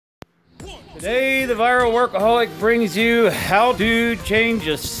Today, the Viral Workaholic brings you how to change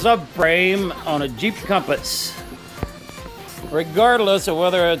a subframe on a Jeep Compass. Regardless of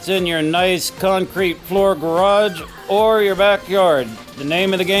whether it's in your nice concrete floor garage or your backyard, the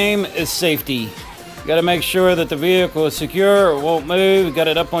name of the game is safety. You gotta make sure that the vehicle is secure, it won't move, you got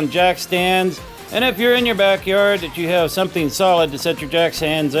it up on jack stands, and if you're in your backyard, that you have something solid to set your jack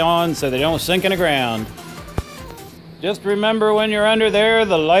stands on so they don't sink in the ground. Just remember, when you're under there,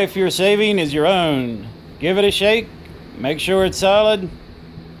 the life you're saving is your own. Give it a shake, make sure it's solid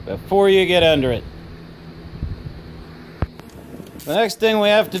before you get under it. The next thing we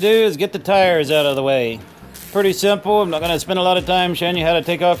have to do is get the tires out of the way. Pretty simple. I'm not going to spend a lot of time showing you how to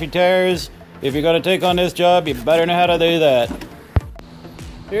take off your tires. If you're going to take on this job, you better know how to do that.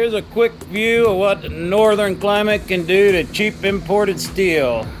 Here's a quick view of what the northern climate can do to cheap imported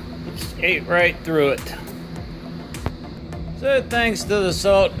steel. Just ate right through it. So thanks to the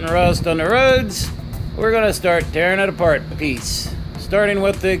salt and rust on the roads, we're going to start tearing it apart piece. Starting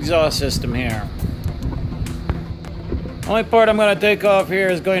with the exhaust system here. Only part I'm going to take off here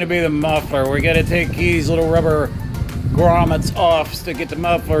is going to be the muffler. We're going to take these little rubber grommets off to get the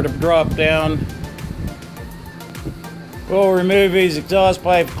muffler to drop down. We'll remove these exhaust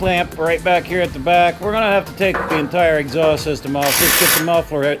pipe clamp right back here at the back. We're going to have to take the entire exhaust system off. Just get the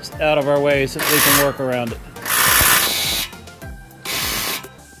muffler out of our way so that we can work around it.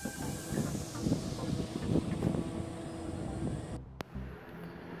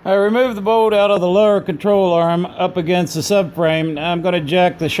 I removed the bolt out of the lower control arm up against the subframe. Now I'm going to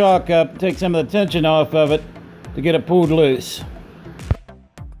jack the shock up, take some of the tension off of it to get it pulled loose.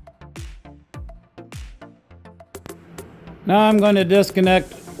 Now I'm going to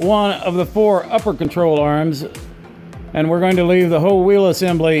disconnect one of the 4 upper control arms, and we're going to leave the whole wheel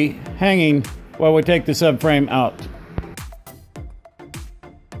assembly hanging while we take the subframe out.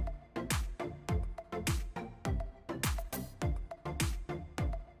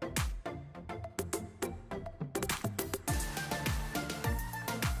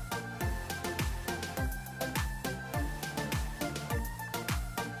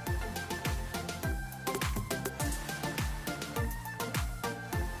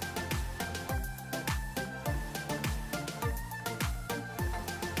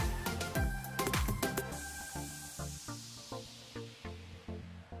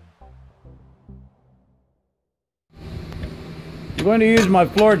 I'm going to use my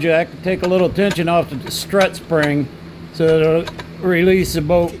floor jack to take a little tension off the strut spring so that it'll release the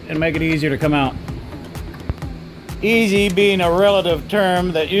bolt and make it easier to come out. Easy being a relative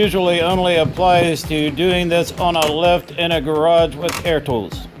term that usually only applies to doing this on a lift in a garage with air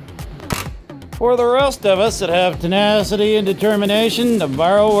tools. For the rest of us that have tenacity and determination, the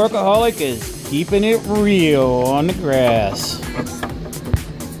Viral Workaholic is keeping it real on the grass.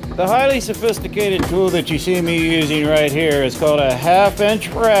 The highly sophisticated tool that you see me using right here is called a 1/2-inch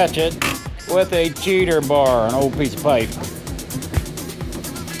ratchet with a cheater bar, an old piece of pipe.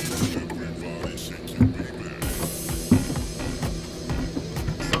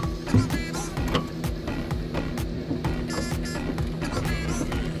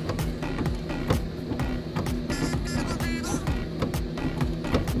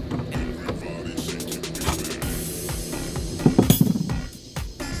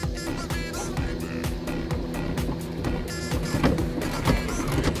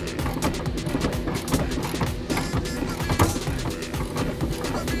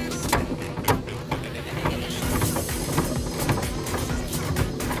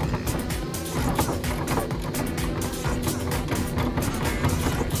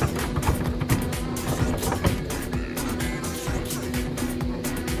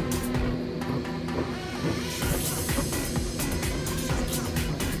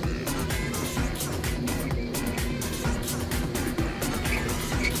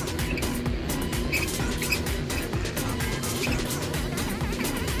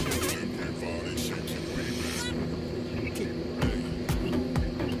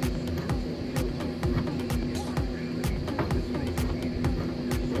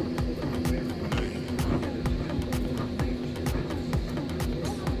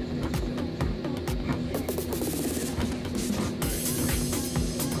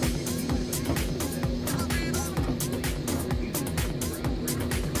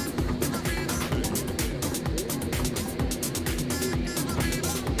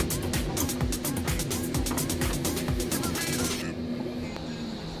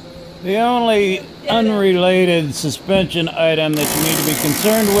 The only unrelated suspension item that you need to be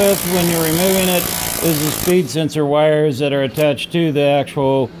concerned with when you're removing it is the speed sensor wires that are attached to the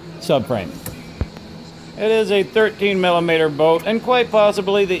actual subframe. It is a 13mm bolt and quite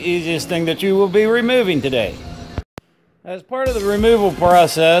possibly the easiest thing that you will be removing today. As part of the removal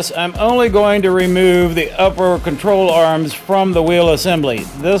process, I'm only going to remove the upper control arms from the wheel assembly.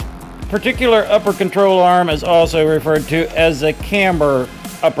 This particular upper control arm is also referred to as the camber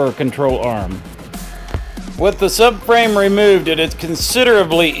upper control arm. With the subframe removed, it is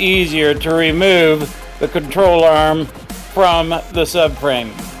considerably easier to remove the control arm from the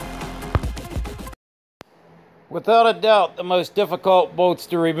subframe. Without a doubt, the most difficult bolts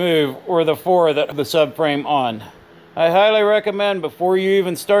to remove were the four that the subframe on. I highly recommend before you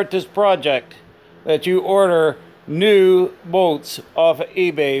even start this project that you order new bolts off of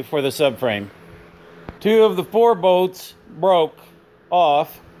eBay for the subframe. 2 of the 4 bolts broke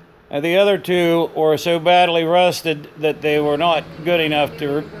off, and the other 2 were so badly rusted that they were not good enough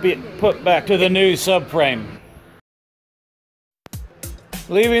to be put back to the new subframe.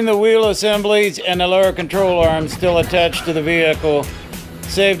 Leaving the wheel assemblies and the lower control arms still attached to the vehicle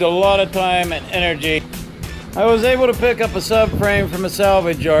saved a lot of time and energy. I was able to pick up a subframe from a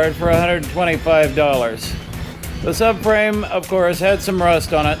salvage yard for $125. The subframe, of course, had some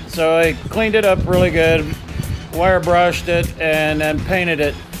rust on it, so I cleaned it up really good, wire brushed it, and then painted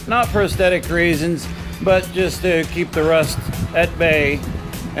it. Not for aesthetic reasons, but just to keep the rust at bay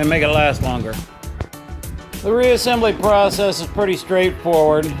and make it last longer. The reassembly process is pretty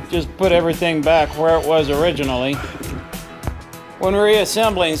straightforward. Just put everything back where it was originally. When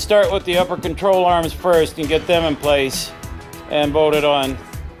reassembling, start with the upper control arms first and get them in place and bolt it on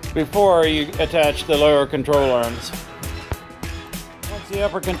before you attach the lower control arms. Once the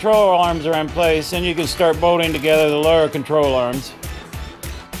upper control arms are in place, then you can start bolting together the lower control arms.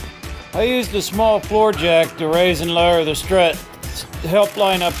 I used a small floor jack to raise and lower the strut to help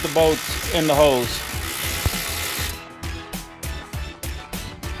line up the bolts in the holes.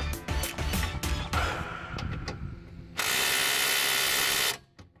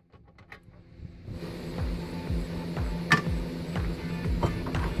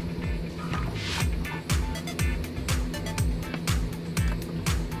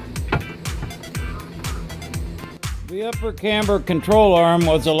 The upper camber control arm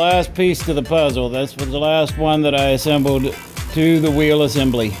was the last piece to the puzzle. This was the last one that I assembled to the wheel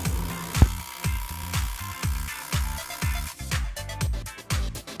assembly.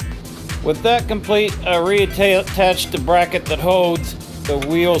 With that complete, I reattached the bracket that holds the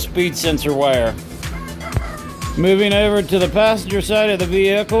wheel speed sensor wire. Moving over to the passenger side of the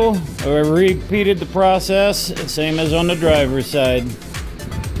vehicle, I repeated the process, same as on the driver's side.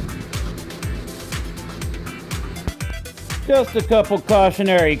 Just a couple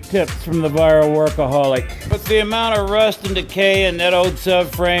cautionary tips from the viral workaholic. With the amount of rust and decay in that old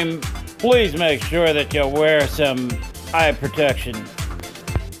subframe, please make sure that you wear some eye protection.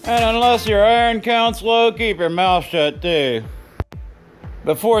 And unless your iron count's low, keep your mouth shut too.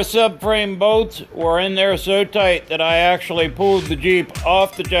 The 4 subframe bolts were in there so tight that I actually pulled the Jeep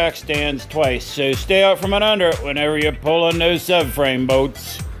off the jack stands twice, so stay out from under it whenever you're pulling those subframe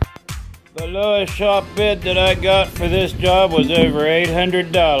bolts. The lowest shop bid that I got for this job was over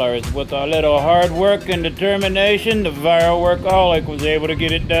 $800. With a little hard work and determination, the viral workaholic was able to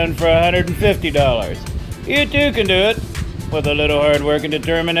get it done for $150. You too can do it with a little hard work and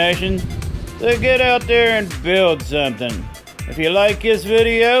determination. So get out there and build something. If you like this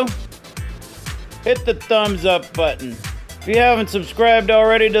video, hit the thumbs up button. If you haven't subscribed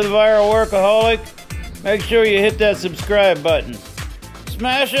already to the viral workaholic, make sure you hit that subscribe button.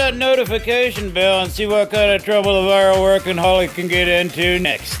 Smash that notification bell and see what kind of trouble the viral workaholic can get into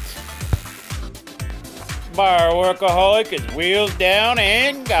next. Viral workaholic is wheels down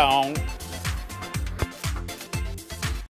and gone.